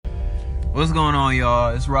What's going on,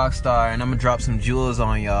 y'all? It's Rockstar, and I'm gonna drop some jewels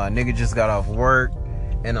on y'all. Nigga just got off work,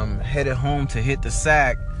 and I'm headed home to hit the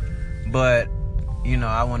sack. But, you know,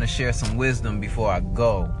 I want to share some wisdom before I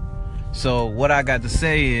go. So what I got to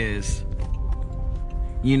say is,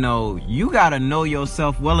 you know, you gotta know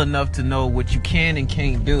yourself well enough to know what you can and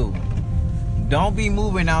can't do. Don't be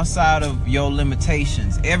moving outside of your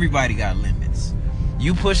limitations. Everybody got limits.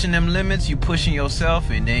 You pushing them limits, you pushing yourself,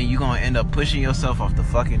 and then you gonna end up pushing yourself off the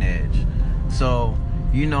fucking edge. So,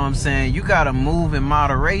 you know what I'm saying? You gotta move in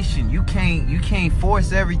moderation. You can't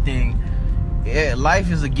force everything.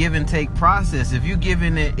 Life is a give and take process. If you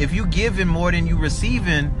giving more than you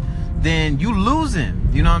receiving, then you losing.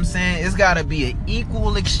 You know what I'm saying? It's gotta be an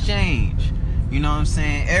equal exchange. You know what I'm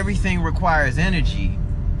saying? Everything requires energy.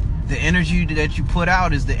 The energy that you put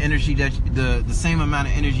out is the energy that the same amount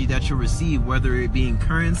of energy that you receive, whether it be in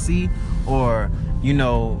currency or, you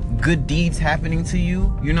know, good deeds happening to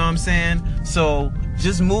you. You know what I'm saying? So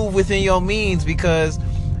just move within your means, because,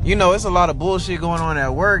 you know, it's a lot of bullshit going on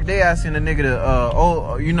at work. They asking a nigga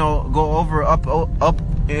to go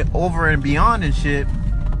over and beyond and shit.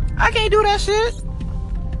 I can't do that shit.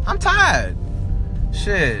 I'm tired.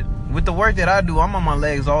 Shit. With the work that I do, I'm on my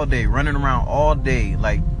legs all day, running around all day,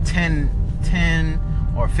 like 10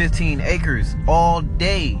 or 15 acres all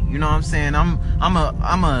day. You know what I'm saying? I'm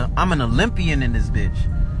an Olympian in this bitch.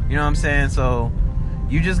 You know what I'm saying? So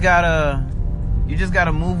you just gotta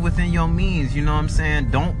move within your means. You know what I'm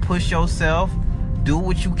saying? Don't push yourself. Do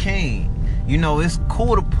what you can. You know, it's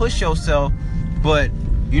cool to push yourself, but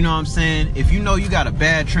you know what I'm saying? If you know you got a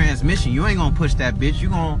bad transmission, you ain't gonna push that bitch. You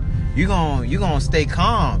gonna stay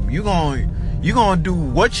calm. You gonna do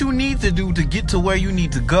what you need to do to get to where you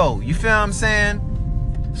need to go. You feel what I'm saying?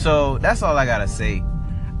 So that's all I gotta say.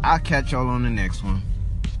 I'll catch y'all on the next one.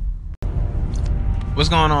 What's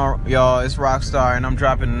going on, y'all? It's Rockstar, and I'm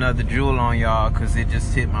dropping another jewel on y'all because it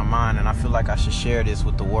just hit my mind, and I feel like I should share this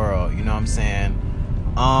with the world. You know what I'm saying?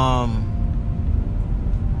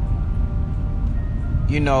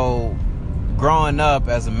 You know, growing up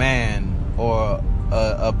as a man, or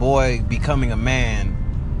a boy becoming a man,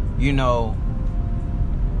 you know,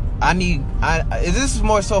 this is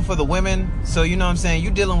more so for the women. So, you know what I'm saying?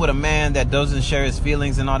 You dealing with a man that doesn't share his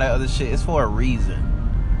feelings and all that other shit. It's for a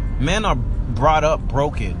reason. Men are brought up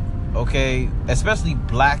broken, okay? Especially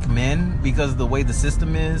black men, because of the way the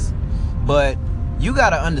system is. But you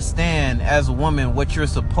got to understand as a woman what you're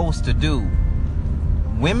supposed to do.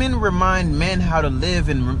 Women remind men how to live,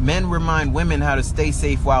 and men remind women how to stay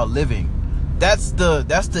safe while living. That's the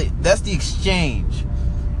exchange.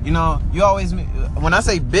 You know, you always, when I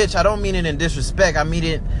say bitch, I don't mean it in disrespect. I mean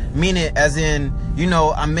it as in, you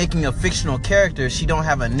know, I'm making a fictional character. She don't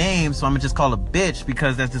have a name, so I'm gonna just call her bitch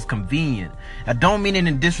because that's just convenient. I don't mean it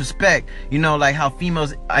in disrespect. You know, like how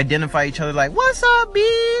females identify each other like, what's up,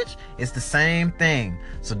 bitch? It's the same thing.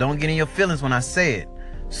 So don't get in your feelings when I say it.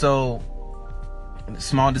 So,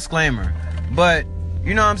 small disclaimer. But,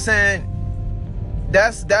 you know what I'm saying?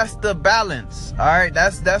 That's the balance. All right,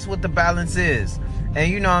 that's what the balance is. And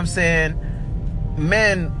you know what I'm saying,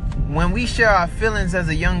 men, when we share our feelings as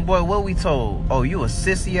a young boy, what we told? Oh, you a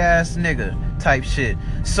sissy ass nigga type shit.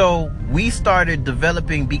 So we started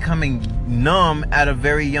becoming numb at a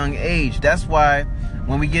very young age. That's why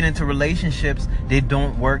when we get into relationships, they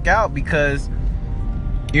don't work out, because,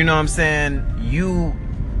 you know what I'm saying, you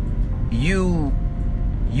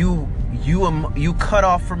cut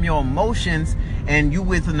off from your emotions, and you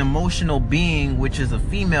with an emotional being, which is a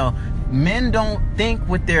female. Men don't think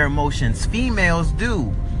with their emotions. Females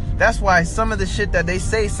do. That's why some of the shit that they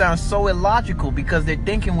say sounds so illogical, because they're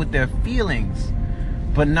thinking with their feelings,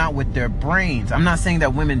 but not with their brains. I'm not saying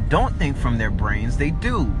that women don't think from their brains. They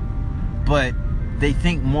do. But they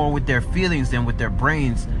think more with their feelings than with their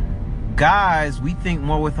brains. Guys, we think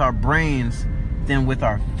more with our brains than with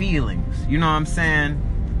our feelings. You know what I'm saying?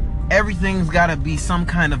 Everything's got to be some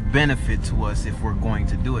kind of benefit to us if we're going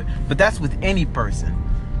to do it. But that's with any person.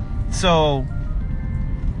 So,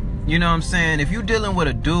 you know what I'm saying? If you're dealing with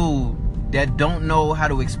a dude that don't know how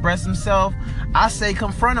to express himself, I say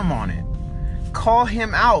confront him on it. Call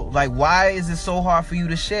him out. Like, why is it so hard for you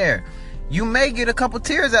to share? You may get a couple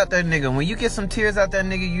tears out that nigga. When you get some tears out that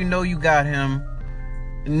nigga, you know you got him.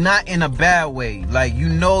 Not in a bad way. Like, you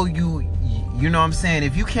know what I'm saying?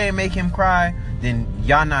 If you can't make him cry, then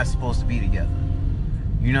y'all not supposed to be together.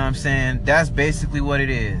 You know what I'm saying? That's basically what it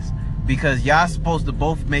is. Because y'all supposed to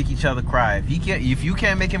both make each other cry. If you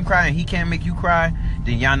can't make him cry and he can't make you cry,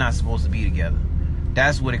 then y'all not supposed to be together.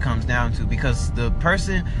 That's what it comes down to. Because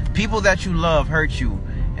people that you love hurt you,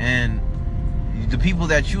 and the people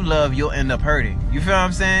that you love, you'll end up hurting. You feel what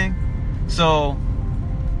I'm saying? So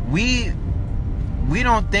we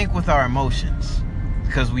don't think with our emotions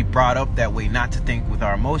because we brought up that way, not to think with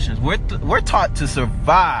our emotions. We're taught to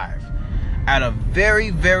survive at a very,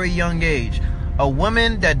 very young age. A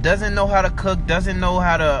woman that doesn't know how to cook, doesn't know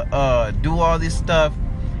how to do all this stuff,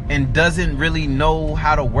 and doesn't really know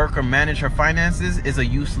how to work or manage her finances is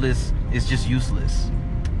just useless.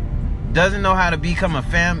 Doesn't know how to become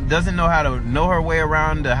doesn't know how to know her way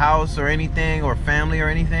around the house or anything, or family or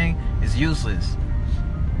anything, is useless.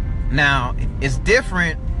 Now, it's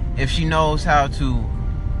different if she knows how to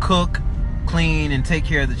cook, clean, and take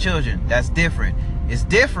care of the children. That's different. It's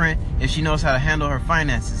different if she knows how to handle her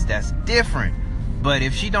finances. That's different. But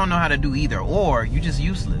if she don't know how to do either or, you're just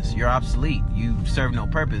useless. You're obsolete. You serve no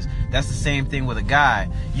purpose. That's the same thing with a guy.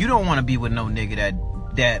 You don't want to be with no nigga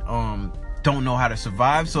that don't know how to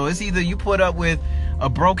survive. So it's either you put up with a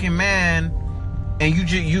broken man and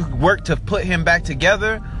you work to put him back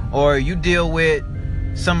together, or you deal with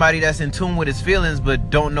somebody that's in tune with his feelings but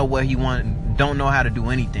don't know what he wants, don't know how to do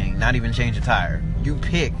anything, not even change a tire. You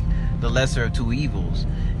pick the lesser of two evils.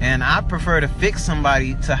 And I prefer to fix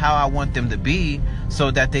somebody to how I want them to be, so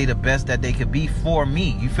that they the best that they could be for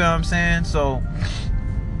me. You feel what I'm saying? So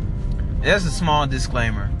there's a small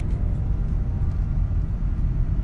disclaimer.